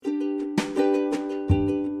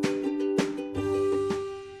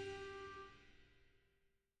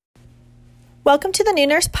Welcome to the New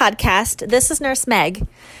Nurse Podcast. This is Nurse Meg.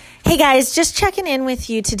 Hey guys, just checking in with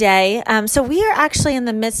you today. So we are actually in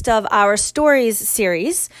the midst of our stories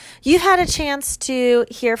series. You've had a chance to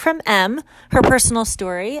hear from Em, her personal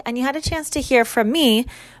story, and you had a chance to hear from me,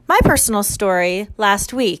 my personal story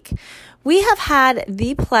last week. We have had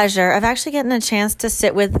the pleasure of actually getting a chance to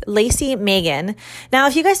sit with Lacey Magen. Now,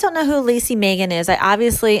 if you guys don't know who Lacey Magen is, I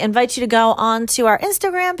obviously invite you to go on to our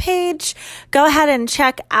Instagram page, go ahead and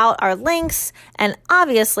check out our links, and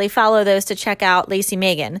obviously follow those to check out Lacey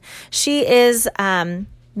Magen. She is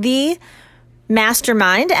the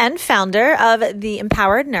mastermind and founder of the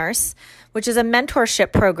Empowered Nurse, which is a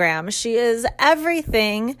mentorship program. She is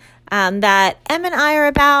everything that Em and I are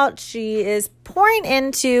about. She is pouring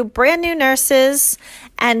into brand new nurses.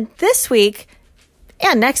 And this week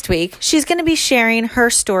and next week, she's going to be sharing her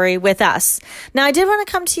story with us. Now, I did want to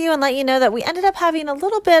come to you and let you know that we ended up having a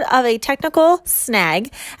little bit of a technical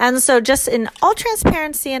snag. And so just in all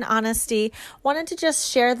transparency and honesty, wanted to just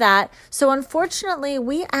share that. So unfortunately,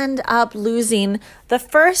 we end up losing the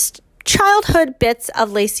first childhood bits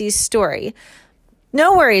of Lacey's story.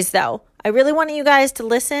 No worries though. I really want you guys to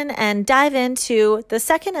listen and dive into the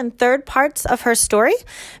second and third parts of her story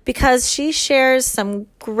because she shares some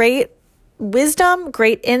great wisdom,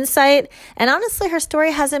 great insight, and honestly, her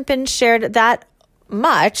story hasn't been shared that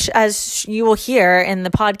much as you will hear in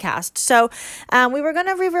the podcast. So we were going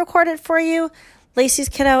to re-record it for you. Lacey's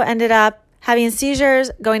kiddo ended up having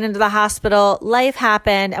seizures, going into the hospital, life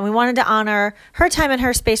happened, and we wanted to honor her time and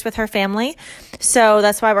her space with her family. So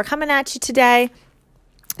that's why we're coming at you today.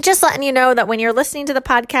 Just letting you know that when you're listening to the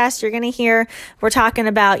podcast, you're going to hear we're talking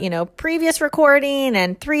about, previous recording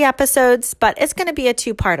and 3 episodes, but it's going to be a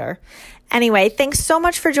 2-parter. Anyway, thanks so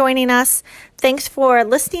much for joining us. Thanks for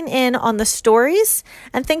listening in on the stories.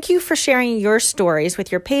 And thank you for sharing your stories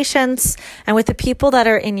with your patients and with the people that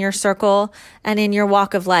are in your circle and in your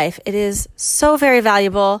walk of life. It is so very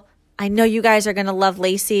valuable. I know you guys are going to love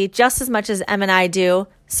Lacey just as much as Em and I do.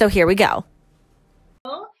 So here we go.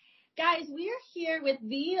 Guys, we are here with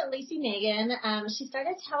the Lacey Magen. She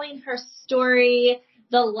started telling her story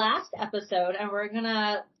the last episode, and we're going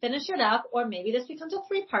to finish it up, or maybe this becomes a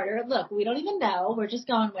 3-parter. Look, we don't even know. We're just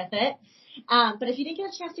going with it. But if you didn't get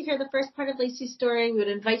a chance to hear the first part of Lacey's story, we would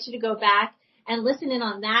invite you to go back and listen in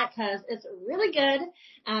on that because it's really good.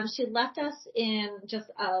 She left us in just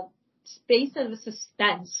a space of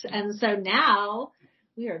suspense, and so now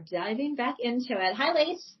we are diving back into it. Hi,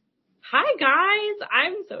 Lace. Hi, guys.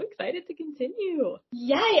 I'm so excited to continue.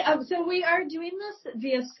 Yay. So we are doing this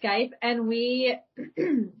via Skype, and we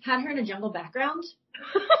had her in a jungle background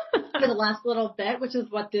for the last little bit, which is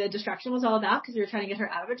what the distraction was all about because we were trying to get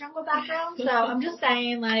her out of a jungle background. So I'm just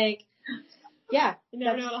saying, yeah. You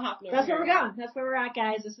never know what'll happen. That's where we're going. That's where we're at,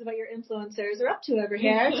 guys. This is what your influencers are up to over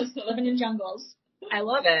here, just living in jungles. I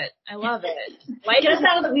love it. Get us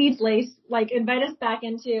out of the weeds, Lace. Invite us back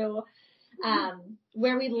into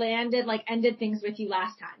where we landed, ended things with you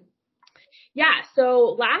last time. Yeah.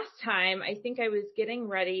 So last time, I think I was getting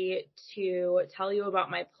ready to tell you about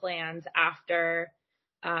my plans after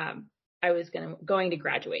I was going to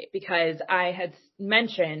graduate because I had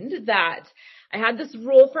mentioned that I had this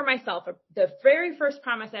rule for myself. The very first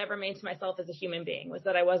promise I ever made to myself as a human being was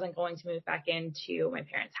that I wasn't going to move back into my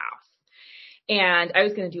parents' house. And I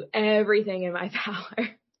was going to do everything in my power,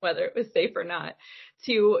 whether it was safe or not,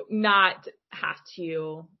 to not have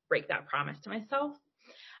to break that promise to myself.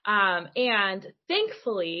 And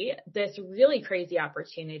thankfully, this really crazy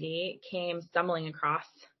opportunity came stumbling across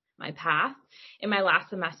my path in my last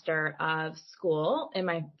semester of school in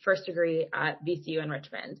my first degree at VCU in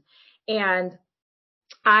Richmond. And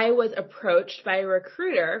I was approached by a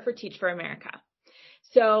recruiter for Teach for America.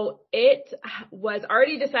 So it was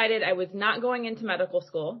already decided I was not going into medical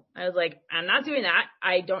school. I was like, I'm not doing that.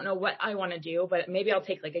 I don't know what I want to do, but maybe I'll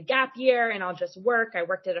take a gap year and I'll just work. I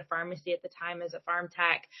worked at a pharmacy at the time as a farm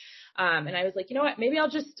tech. And I was like, you know what, maybe I'll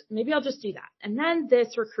just do that. And then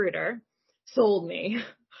this recruiter sold me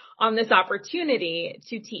on this opportunity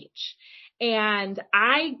to teach. And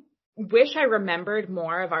I wish I remembered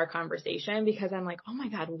more of our conversation because I'm like, oh my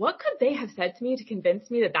God, what could they have said to me to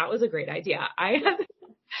convince me that that was a great idea? I had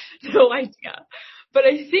no idea. But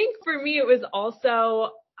I think for me, it was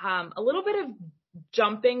also a little bit of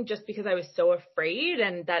jumping just because I was so afraid.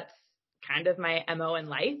 And that's kind of my MO in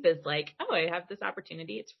life is oh, I have this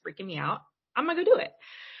opportunity. It's freaking me out. I'm going to go do it.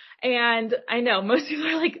 And I know most people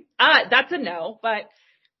are like, that's a no, but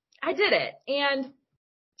I did it. And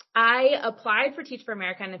I applied for Teach for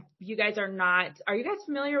America. And if you guys are you guys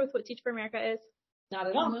familiar with what Teach for America is? Not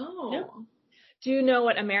at all. No. Do you know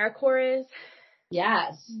what AmeriCorps is?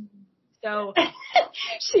 Yes. So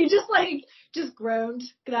she just groaned.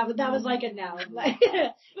 That was like a no.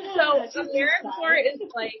 So AmeriCorps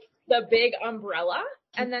is like the big umbrella.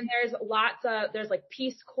 And then there's like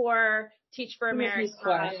Peace Corps, Teach for America. Peace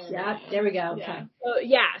Corps. Yeah, there we go. Okay.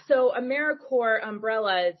 So AmeriCorps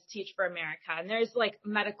umbrella is Teach for America. And there's like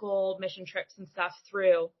medical mission trips and stuff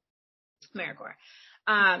through AmeriCorps.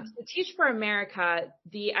 So Teach for America,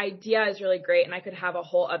 the idea is really great, and I could have a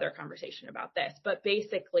whole other conversation about this. But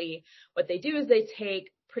basically what they do is they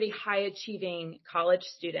take pretty high achieving college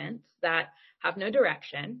students that have no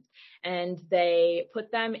direction, and they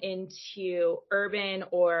put them into urban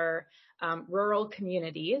or rural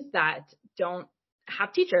communities that don't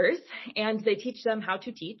have teachers, and they teach them how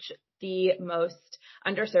to teach the most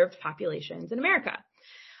underserved populations in America.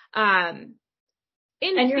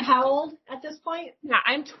 And you're how old at this point? Yeah,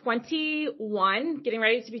 I'm 21, getting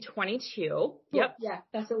ready to be 22. Cool. Yep. Yeah,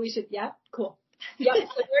 that's what we should. Yeah, cool. Yep.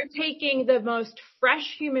 So they're taking the most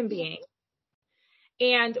fresh human being.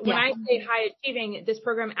 And when I say high achieving, this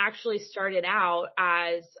program actually started out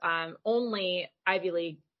as only Ivy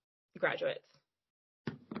League graduates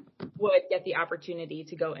would get the opportunity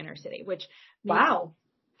to go inner city, which wow,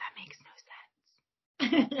 that makes no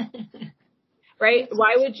sense. Right?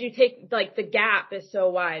 Why would you take, like, the gap is so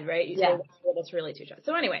wide, right? You say, well, that's really too short.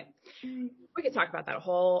 So anyway, we could talk about that a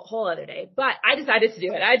whole other day, but I decided to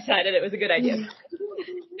do it. I decided it was a good idea.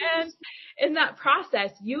 And in that process,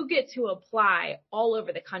 you get to apply all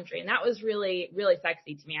over the country. And that was really, really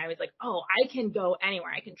sexy to me. I was like, oh, I can go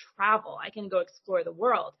anywhere. I can travel. I can go explore the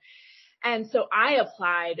world. And so I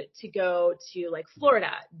applied to go to like Florida,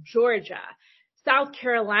 Georgia, South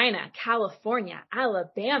Carolina, California,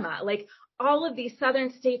 Alabama, like all of these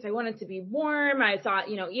southern states. I wanted to be warm. I thought,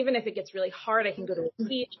 even if it gets really hard, I can go to a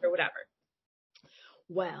beach or whatever.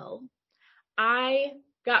 Well, I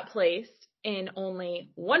got placed in only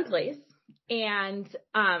one place, and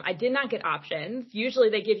I did not get options. Usually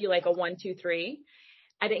they give you like a 1, 2, 3.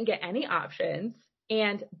 I didn't get any options.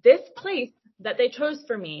 And this place that they chose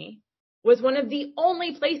for me was one of the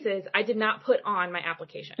only places I did not put on my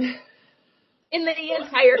application. In the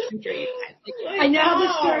entire country. I know how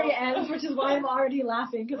the story ends, which is why I'm already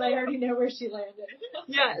laughing, because I already know where she landed.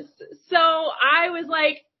 Yes. So I was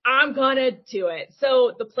like, I'm going to do it.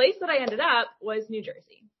 So the place that I ended up was New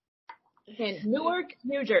Jersey. In Newark,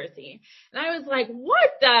 New Jersey. And I was like,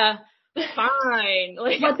 what the? Fine.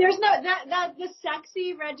 Like, but there's no, that the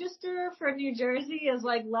sexy register for New Jersey is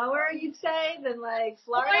like lower, you'd say, than like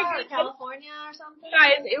Florida or California or something?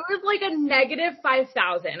 Guys, it was like a negative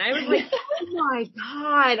 5,000. I was like, oh my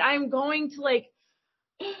God, I'm going to like,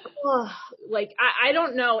 I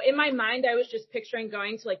don't know. In my mind, I was just picturing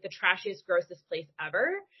going to like the trashiest, grossest place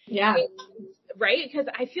ever. Yeah. Right? Because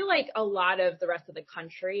I feel like a lot of the rest of the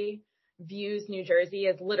country views New Jersey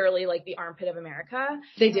as literally like the armpit of America.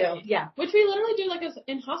 They do, yeah. Which we literally do like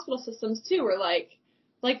in hospital systems too. We're like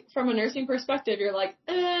from a nursing perspective, you're like,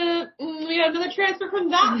 we have another transfer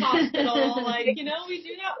from that hospital. Like, we do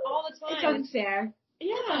that all the time. It's unfair.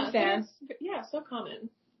 Yeah, unfair. So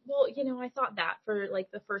common. Well, I thought that for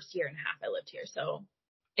like the first year and a half I lived here, so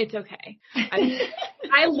it's okay.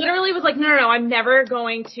 I literally was like, no, I'm never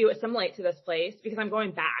going to assimilate to this place because I'm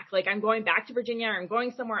going back. Like, I'm going back to Virginia, or I'm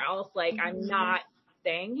going somewhere else. Like, I'm not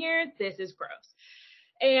staying here. This is gross.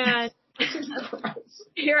 And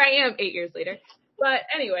here I am 8 years later. But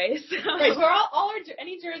anyways. Right, for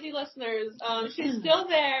any Jersey listeners, she's still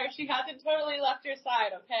there. She hasn't totally left your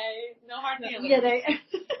side, okay? No hard feelings. Yeah,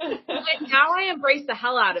 like, now I embrace the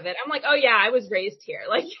hell out of it. I'm like, oh yeah, I was raised here.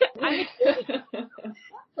 Like, I'm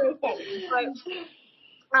so funny.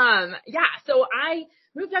 But, so I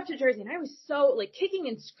moved up to Jersey, and I was so like kicking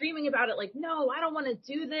and screaming about it. Like, no, I don't want to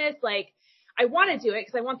do this. Like, I want to do it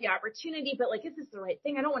because I want the opportunity, but like, is this the right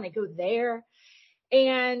thing? I don't want to go there.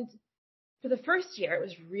 And for the first year, it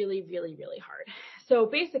was really, really, really hard. So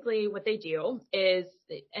basically what they do is,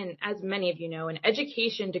 and as many of you know, an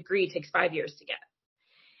education degree takes 5 years to get.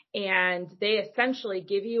 And they essentially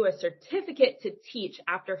give you a certificate to teach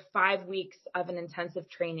after 5 weeks of an intensive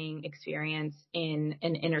training experience in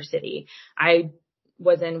an inner city. I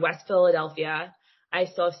was in West Philadelphia. I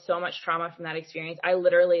still have so much trauma from that experience. I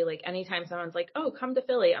literally, like, anytime someone's like, oh, come to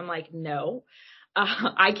Philly, I'm like, no.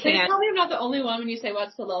 I can't. Please tell me I'm not the only one when you say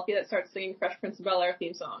West Philadelphia that starts singing Fresh Prince of Bel-Air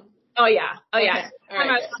theme song. Oh yeah. Okay. All right,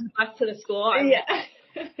 I was on the bus to the school.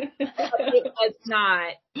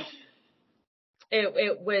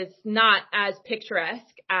 It was not as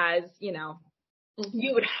picturesque as,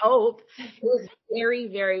 you would hope. It was very,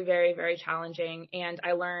 very, very, very challenging. And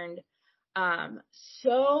I learned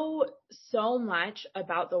so much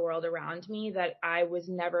about the world around me that I was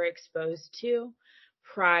never exposed to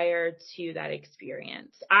prior to that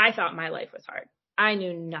experience. I thought my life was hard. I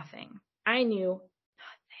knew nothing. I knew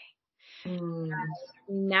nothing.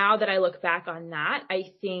 Now that I look back on that,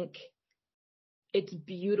 I think it's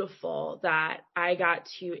beautiful that I got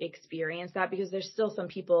to experience that, because there's still some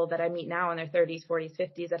people that I meet now in their 30s, 40s,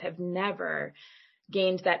 50s that have never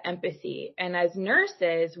gained that empathy. And as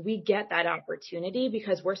nurses, we get that opportunity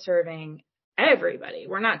because we're serving everybody.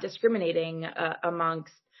 We're not discriminating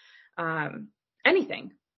amongst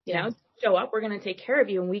anything. You know, show up, we're going to take care of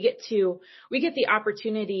you. And we get the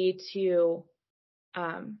opportunity to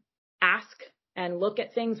ask and look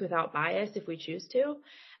at things without bias if we choose to.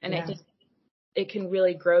 And I think it can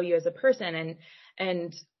really grow you as a person.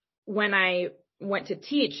 And when I went to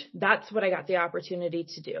teach, that's what I got the opportunity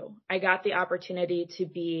to do. I got the opportunity to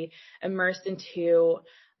be immersed into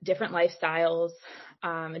different lifestyles,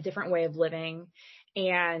 a different way of living.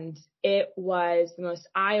 And it was the most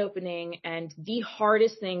eye-opening and the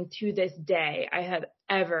hardest thing to this day I have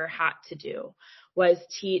ever had to do was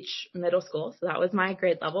teach middle school. So that was my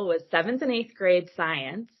grade level, was 7th and 8th grade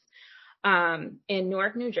science in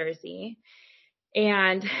Newark, New Jersey.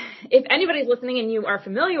 And if anybody's listening and you are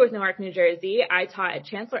familiar with Newark, New Jersey, I taught at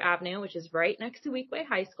Chancellor Avenue, which is right next to Weequahic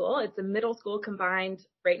High School. It's a middle school combined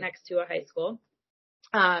right next to a high school.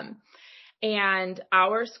 And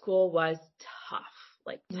our school was tough.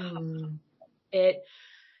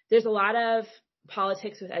 There's a lot of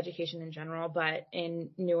politics with education in general, but in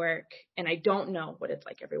Newark, and I don't know what it's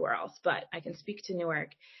like everywhere else, but I can speak to Newark,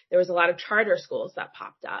 there was a lot of charter schools that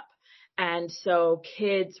popped up. And so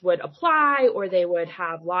kids would apply, or they would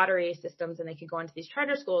have lottery systems and they could go into these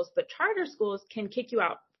charter schools, but charter schools can kick you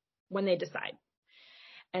out when they decide.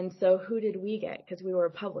 And so who did we get? Because we were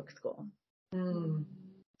a public school.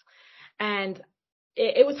 And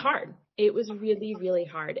it was hard. It was really, really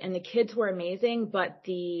hard. And the kids were amazing, but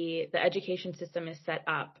the education system is set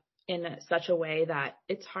up in such a way that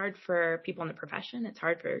it's hard for people in the profession. It's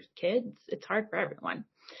hard for kids. It's hard for everyone.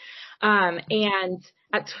 And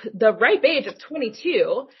at the ripe age of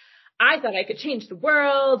 22, I thought I could change the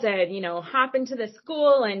world and, you know, hop into the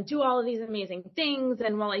school and do all of these amazing things.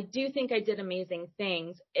 And while I do think I did amazing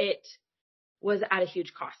things, it was at a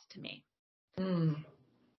huge cost to me.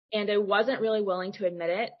 And I wasn't really willing to admit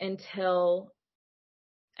it until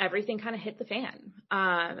everything kind of hit the fan.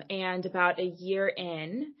 And about a year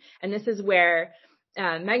in, and this is where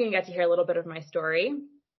Megan got to hear a little bit of my story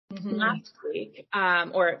last week,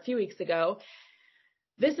 or a few weeks ago.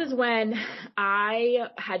 This is when I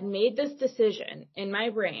had made this decision in my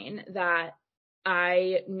brain that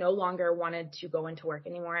I no longer wanted to go into work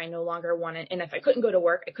anymore. I no longer wanted, and if I couldn't go to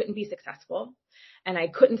work, I couldn't be successful, and I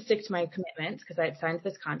couldn't stick to my commitments because I had signed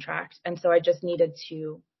this contract. And so I just needed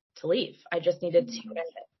to leave. I just needed to end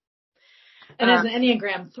it. And as an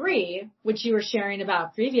Enneagram 3, which you were sharing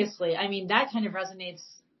about previously, I mean, that kind of resonates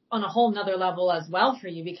on a whole nother level as well for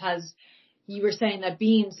you, because you were saying that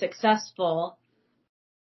being successful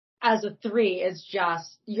as a 3 is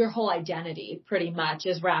just your whole identity pretty much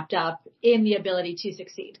is wrapped up in the ability to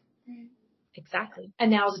succeed. Exactly.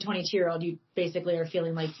 And now as a 22-year-old, you basically are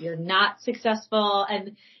feeling like you're not successful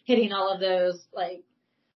and hitting all of those like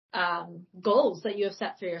goals that you have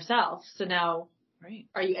set for yourself. So now,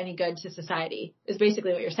 are you any good to society is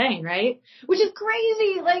basically what you're saying, right? Which is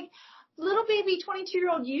crazy. Like, little baby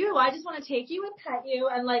 22-year-old you, I just want to take you and pet you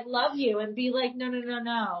and like love you and be like,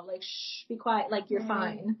 no, like, shh, be quiet, like you're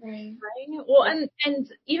fine. Right. Well,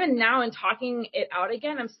 and even now in talking it out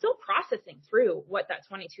again, I'm still processing through what that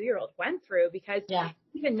 22-year-old went through, because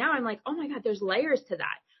even now I'm like, oh my God, there's layers to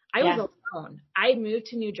that. I was alone. I moved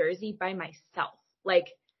to New Jersey by myself. Like,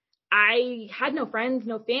 I had no friends,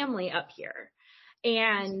 no family up here.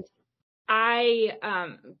 And I,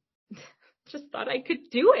 just thought I could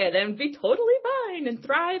do it and be totally fine and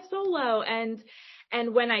thrive solo. And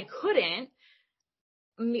when I couldn't,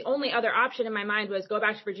 the only other option in my mind was go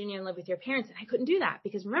back to Virginia and live with your parents. And I couldn't do that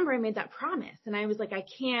because remember, I made that promise and I was like, I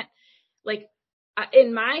can't, like,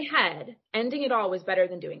 in my head, ending it all was better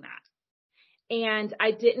than doing that. And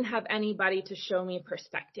I didn't have anybody to show me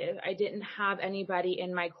perspective. I didn't have anybody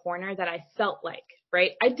in my corner that I felt like,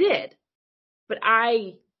 right? I did, but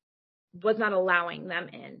I was not allowing them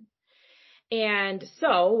in. And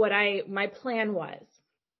so my plan was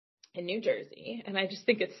in New Jersey, and I just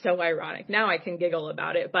think it's so ironic. Now I can giggle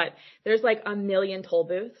about it, but there's like a million toll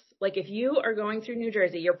booths. Like if you are going through New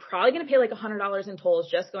Jersey, you're probably going to pay like $100 in tolls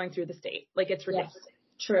just going through the state. Like it's ridiculous.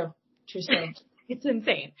 Yes. True story. It's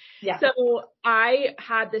insane. Yeah. So I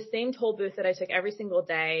had the same toll booth that I took every single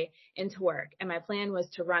day into work, and my plan was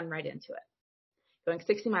to run right into it. going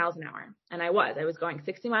 60 miles an hour. And I was going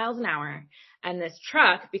 60 miles an hour. And this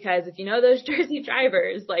truck, because if you know those Jersey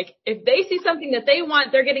drivers, like if they see something that they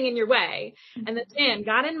want, they're getting in your way. And this man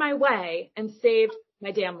got in my way and saved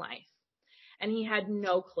my damn life. And he had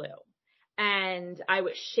no clue. And I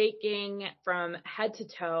was shaking from head to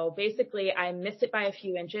toe. Basically, I missed it by a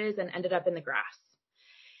few inches and ended up in the grass.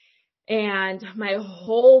 And my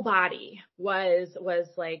whole body was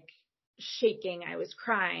like shaking. I was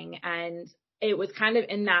crying. And it was kind of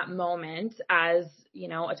in that moment as, you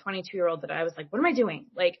know, a 22-year-old that I was like, what am I doing?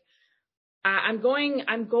 Like, I'm going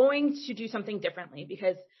to do something differently,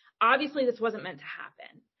 because obviously this wasn't meant to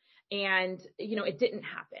happen. And, you know, it didn't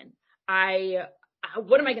happen.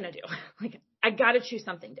 What am I going to do? Like, I got to choose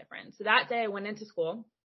something different. So that day I went into school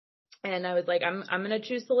and I was like, I'm going to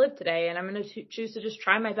choose to live today, and I'm going to choose to just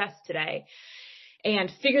try my best today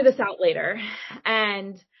and figure this out later.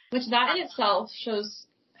 And which that in itself shows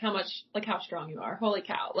how strong you are. Holy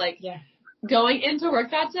cow. Like, yeah, going into work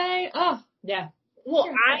that day. Oh, yeah. Well,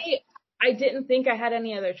 I didn't think I had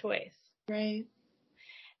any other choice. Right.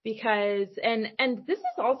 Because, and this is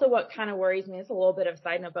also what kind of worries me. It's a little bit of a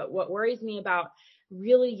side note, but what worries me about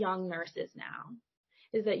really young nurses now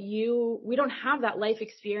is that we don't have that life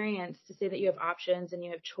experience to say that you have options and you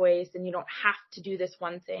have choice and you don't have to do this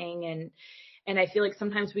one thing. And I feel like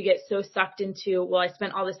sometimes we get so sucked into, well, I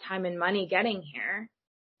spent all this time and money getting here.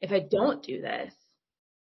 If I don't do this,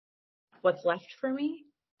 what's left for me?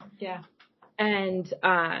 Yeah. And,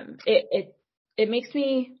 it makes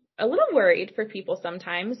me a little worried for people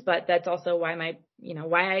sometimes, but that's also why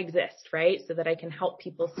why I exist, right? So that I can help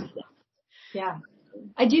people see this. Yeah.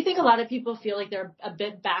 I do think a lot of people feel like they're a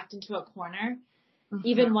bit backed into a corner. Mm-hmm.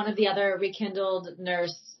 Even one of the other Rekindled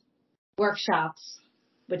Nurse workshops,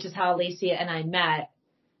 which is how Lacey and I met,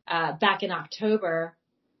 back in October,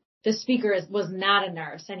 the speaker was not a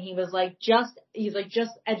nurse. And he was like, just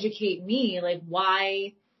educate me. Like,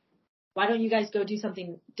 why don't you guys go do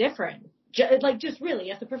something different? Just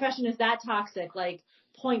really, if the profession is that toxic, like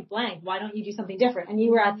point blank, why don't you do something different? And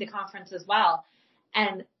you were at the conference as well.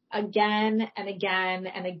 And again and again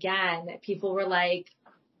and again, people were like,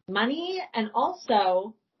 money, and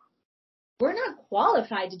also we're not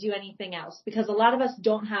qualified to do anything else, because a lot of us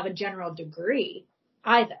don't have a general degree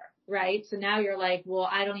either, right? So now you're like, well,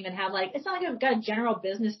 I don't even have it's not like I've got a general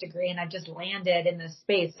business degree and I've just landed in this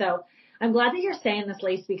space. So I'm glad that you're saying this,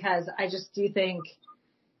 Lace, because I just do think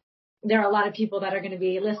there are a lot of people that are going to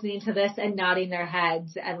be listening to this and nodding their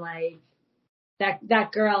heads and like,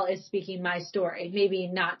 that girl is speaking my story. Maybe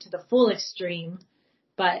not to the full extreme,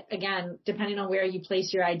 but again, depending on where you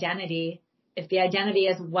place your identity, if the identity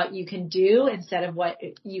is what you can do instead of what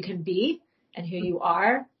you can be and who you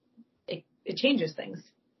are, it changes things.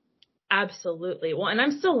 Absolutely. Well, and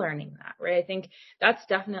I'm still learning that, right? I think that's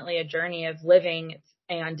definitely a journey of living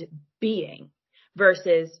and being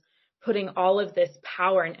versus putting all of this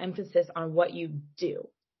power and emphasis on what you do.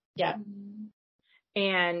 Yeah.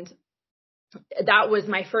 And that was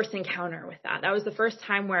my first encounter with that. That was the first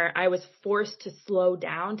time where I was forced to slow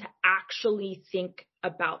down to actually think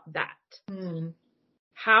about that. Mm.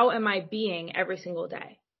 How am I being every single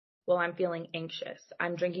day? Well, I'm feeling anxious.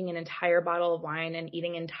 I'm drinking an entire bottle of wine and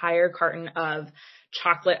eating an entire carton of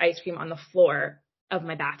chocolate ice cream on the floor of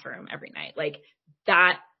my bathroom every night. Like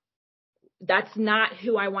that's not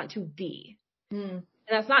who I want to be. Mm. And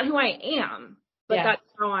that's not who I am, but that's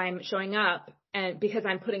how I'm showing up. And because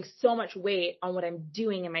I'm putting so much weight on what I'm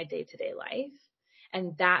doing in my day-to-day life,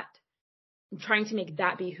 and that I'm trying to make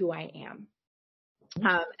that be who I am.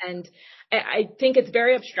 And I think it's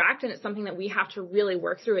very abstract, and it's something that we have to really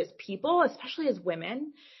work through as people, especially as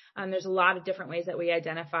women. There's a lot of different ways that we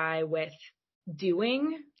identify with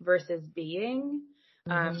doing versus being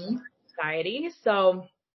in society. So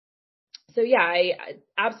yeah, I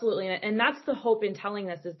absolutely. And that's the hope in telling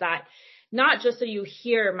this, is that not just so you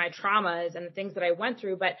hear my traumas and the things that I went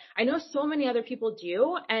through, but I know so many other people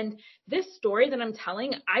do. And this story that I'm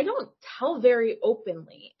telling, I don't tell very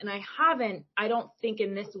openly. And I haven't, I don't think,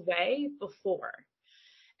 in this way before.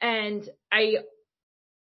 And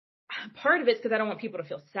part of it's because I don't want people to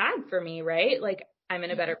feel sad for me, right? Like, I'm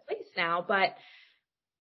in a better place now, but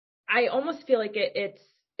I almost feel like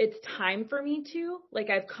it's time for me to, like,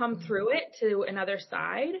 I've come through it to another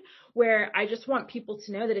side where I just want people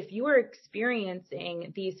to know that if you are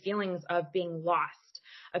experiencing these feelings of being lost,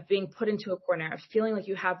 of being put into a corner, of feeling like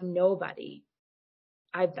you have nobody,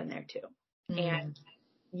 I've been there too. And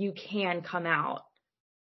you can come out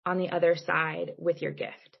on the other side with your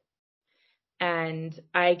gift. And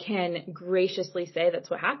I can graciously say that's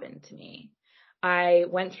what happened to me. I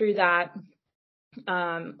went through that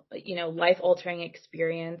life-altering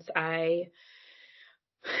experience. I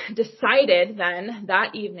decided then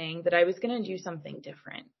that evening that I was going to do something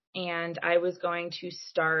different. And I was going to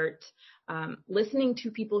start listening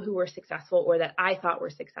to people who were successful or that I thought were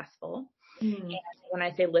successful. And when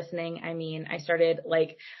I say listening, I mean, I started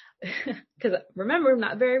like, because remember, I'm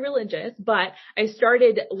not very religious, but I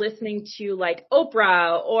started listening to like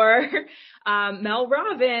Oprah or Mel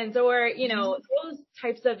Robbins or, you know, those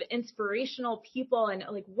types of inspirational people. And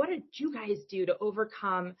like, what did you guys do to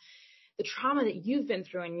overcome the trauma that you've been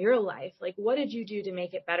through in your life? Like, what did you do to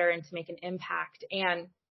make it better and to make an impact? And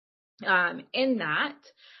in that,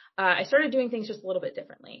 I started doing things just a little bit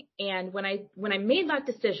differently. And when I made that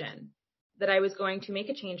decision that I was going to make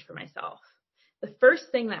a change for myself, the first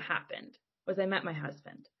thing that happened was I met my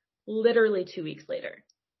husband literally 2 weeks later.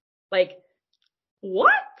 Like,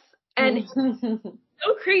 what? And it's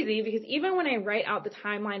so crazy because even when I write out the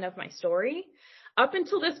timeline of my story, up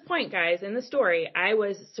until this point, guys, in the story, I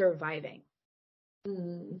was surviving.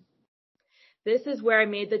 This is where I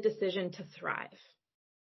made the decision to thrive.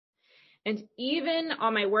 And even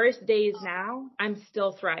on my worst days now, I'm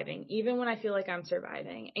still thriving, even when I feel like I'm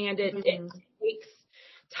surviving. And it takes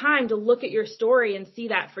time to look at your story and see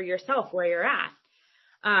that for yourself where you're at.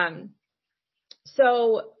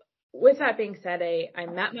 So with that being said, I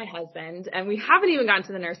met my husband, and we haven't even gotten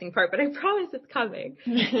to the nursing part, but I promise it's coming.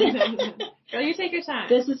 Girl, you take your time.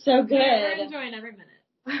 This is so good. We're enjoying every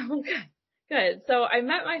minute. Good. So I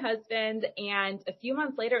met my husband, and a few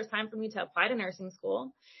months later, it was time for me to apply to nursing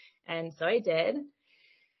school. And so I did.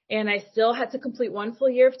 And I still had to complete 1 full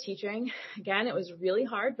year of teaching. Again, it was really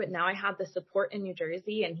hard, but now I had the support in New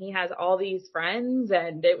Jersey, and he has all these friends,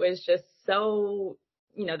 and it was just so,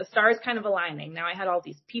 you know, the stars kind of aligning. Now I had all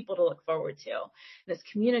these people to look forward to, this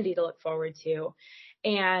community to look forward to.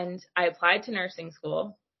 And I applied to nursing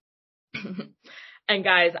school. And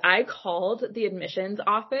guys, I called the admissions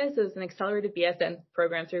office. It was an accelerated BSN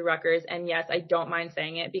program through Rutgers. And yes, I don't mind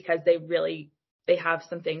saying it because they have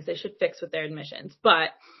some things they should fix with their admissions, but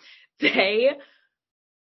they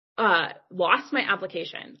lost my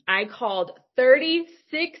application. I called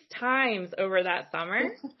 36 times over that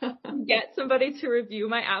summer to get somebody to review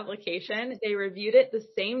my application. They reviewed it the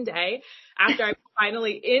same day after I was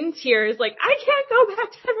finally in tears, like, I can't go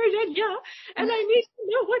back to Virginia and I need to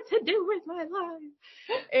know what to do with my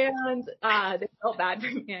life. And they felt bad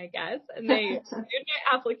for me, I guess. And they reviewed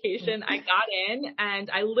my application. I got in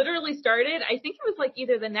and I literally started, I think it was like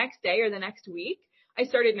either the next day or the next week, I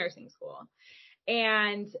started nursing school.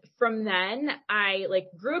 And from then I like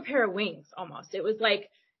grew a pair of wings almost. It was like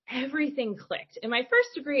everything clicked. In my first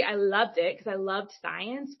degree, I loved it because I loved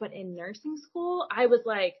science, but in nursing school, I was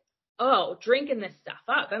like, oh, drinking this stuff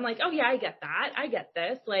up. I'm like, oh yeah, I get that. I get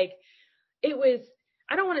this. Like it was,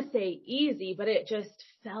 I don't want to say easy, but it just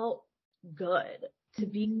felt good to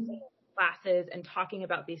be in classes and talking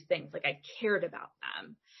about these things. Like I cared about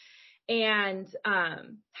them. And,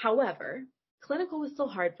 however, clinical was still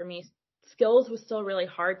hard for me. Skills was still really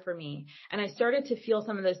hard for me. And I started to feel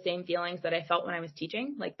some of those same feelings that I felt when I was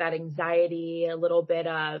teaching, like that anxiety, a little bit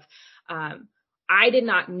of, I did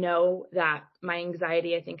not know that my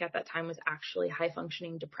anxiety, I think at that time was actually high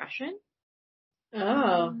functioning depression.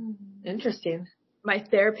 Oh, interesting. My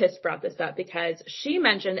therapist brought this up because she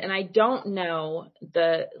mentioned, and I don't know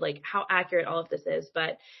how accurate all of this is,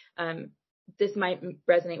 but, this might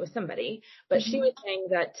resonate with somebody, but she was saying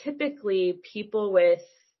that typically people with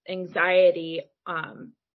anxiety,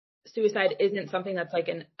 suicide isn't something that's like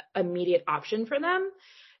an immediate option for them.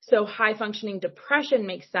 So high functioning depression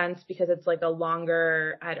makes sense because it's like a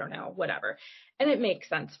longer, I don't know, whatever. And it makes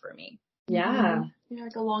sense for me. Yeah. Yeah,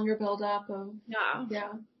 like a longer build up of.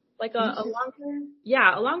 Yeah. Like a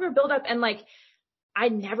longer build up. And like, I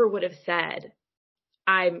never would have said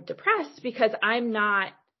I'm depressed because I'm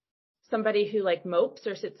not somebody who like mopes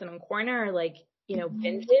or sits in a corner or like, you know,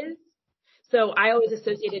 binges. So I always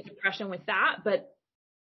associated depression with that, but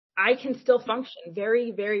I can still function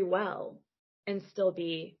very, very well and still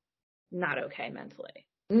be not okay mentally.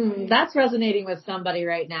 That's resonating with somebody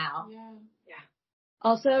right now. Yeah.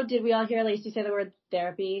 Also, did we all hear Lacey say the word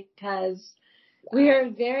therapy? Because we are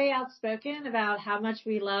very outspoken about how much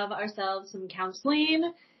we love ourselves some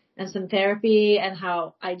counseling and some therapy, and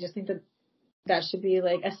how I just think that should be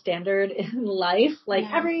like a standard in life. Like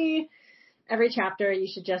every chapter you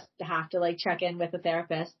should just have to like check in with a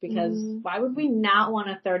therapist, because why would we not want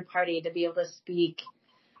a third party to be able to speak?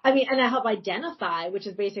 I mean, and to help identify, which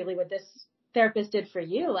is basically what this therapist did for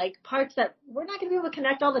you, like parts that we're not going to be able to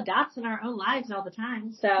connect all the dots in our own lives all the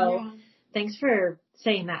time. So thanks for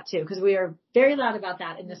saying that too, because we are very loud about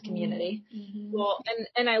that in this community. Well,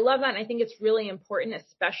 and I love that. And I think it's really important,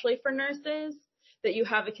 especially for nurses, that you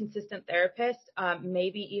have a consistent therapist,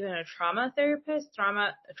 maybe even a trauma therapist,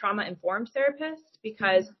 trauma-informed therapist,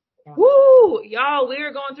 because woo, y'all, we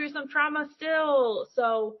are going through some trauma still.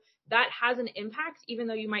 So that has an impact, even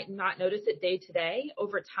though you might not notice it day to day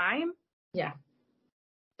over time. Yeah.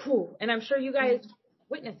 And I'm sure you guys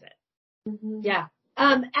witness it. Mm-hmm. Yeah.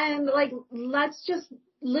 And like, let's just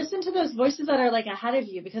listen to those voices that are like ahead of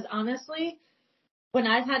you, because honestly, when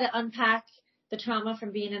I've had to unpack the trauma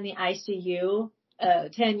from being in the ICU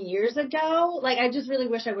 10 years ago, like I just really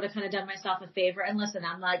wish I would have kind of done myself a favor. And listen,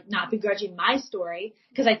 I'm like not begrudging my story,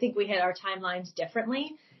 because I think we hit our timelines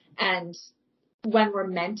differently and when we're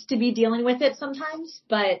meant to be dealing with it sometimes.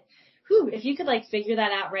 But if you could like figure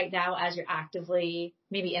that out right now as you're actively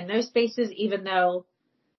maybe in those spaces, even though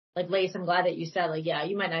like Lacey, I'm glad that you said like, yeah,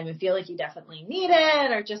 you might not even feel like you definitely need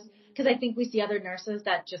it, or just because I think we see other nurses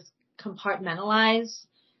that just compartmentalize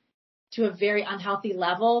to a very unhealthy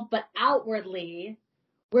level, but outwardly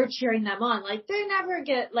we're cheering them on. Like they never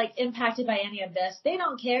get like impacted by any of this. They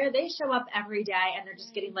don't care. They show up every day and they're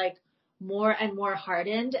just getting like more and more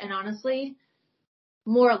hardened and honestly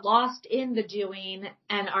more lost in the doing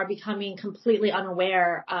and are becoming completely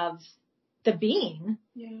unaware of the being.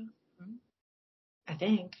 Yeah. I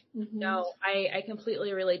think. Mm-hmm. No, I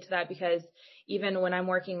completely relate to that, because even when I'm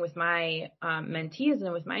working with my mentees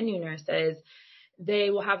and with my new nurses, they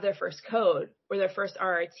will have their first code or their first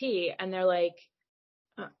RRT and they're like,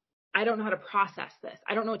 I don't know how to process this.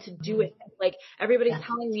 I don't know what to do with it. Like everybody's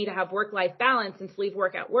telling me to have work-life balance and to leave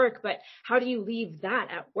work at work, but how do you leave that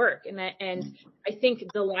at work? And I think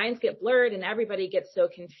the lines get blurred and everybody gets so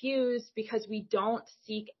confused because we don't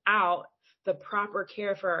seek out the proper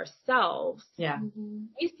care for ourselves. Yeah. Mm-hmm.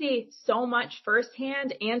 We see so much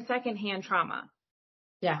firsthand and secondhand trauma.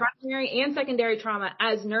 Yeah. Primary and secondary trauma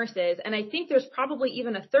as nurses. And I think there's probably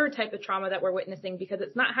even a third type of trauma that we're witnessing because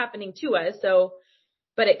it's not happening to us. So,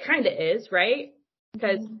 but it kind of is, right?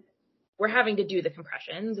 Because we're having to do the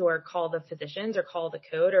compressions or call the physicians or call the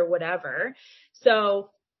code or whatever. So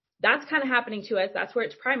that's kind of happening to us. That's where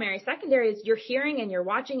it's primary. Secondary is you're hearing and you're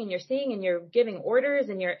watching and you're seeing and you're giving orders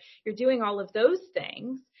and you're doing all of those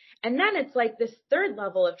things. And then it's like this third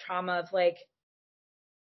level of trauma of like,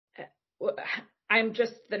 I'm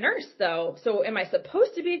just the nurse though. So am I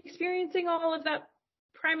supposed to be experiencing all of that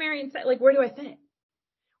primary and like, where do I fit?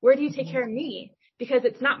 Where do you take care of me? Because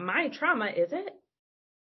it's not my trauma, is it?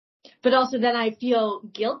 But also then I feel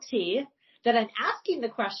guilty that I'm asking the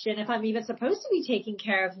question if I'm even supposed to be taking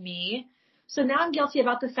care of me. So now I'm guilty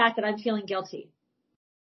about the fact that I'm feeling guilty.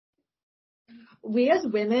 We as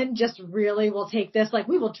women just really will take this, like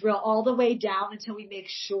we will drill all the way down until we make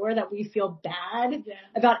sure that we feel bad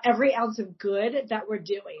about every ounce of good that we're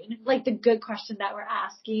doing. Like the good question that we're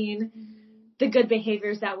asking, the good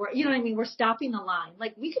behaviors that we're, you know what I mean? We're stopping the line.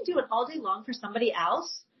 Like we could do it all day long for somebody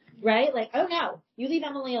else, right? Like, oh no, you leave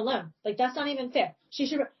Emily alone. Like that's not even fair. She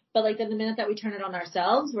should, but like then the minute that we turn it on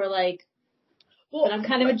ourselves, we're like, well, but I'm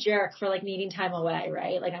kind of a jerk for like needing time away,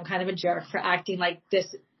 right? Like I'm kind of a jerk for acting like this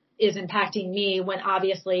is impacting me when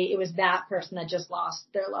obviously it was that person that just lost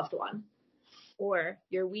their loved one. Or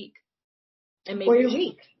you're weak. And maybe you're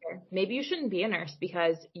weak. Maybe you shouldn't be a nurse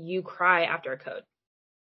because you cry after a code.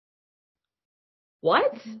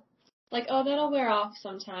 What? Like, oh, that'll wear off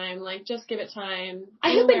sometime. Like, just give it time.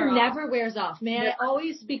 I hope it never wears off. May I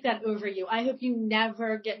always speak that over you? I hope you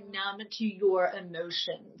never get numb to your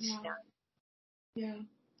emotions. Yeah.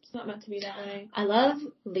 It's not meant to be that way. I love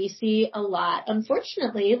Lacey a lot.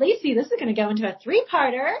 Unfortunately, Lacey, this is going to go into a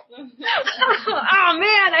 3-parter. Oh,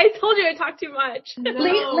 man. I told you I talk too much. No,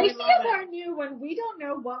 Lacey is our new when we don't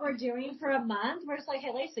know what we're doing for a month. We're just like,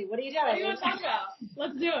 hey, Lacey, what are you doing? What do you want to talk about?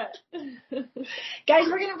 Let's do it. Guys,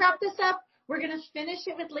 we're going to wrap this up. We're going to finish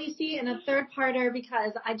it with Lacey in a 3rd-parter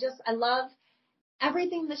because I love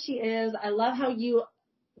everything that she is. I love how you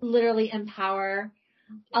literally empower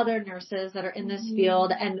other nurses that are in this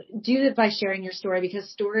field and do it by sharing your story,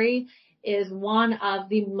 because story is one of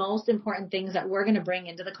the most important things that we're going to bring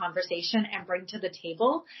into the conversation and bring to the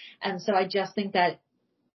table. And so I just think that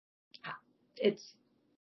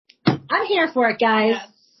I'm here for it, guys.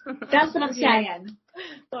 Yes. That's what I'm saying.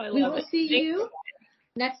 We will see you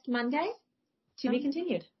next Monday. To be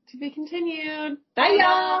continued. To be continued. Bye,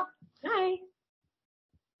 y'all. Bye.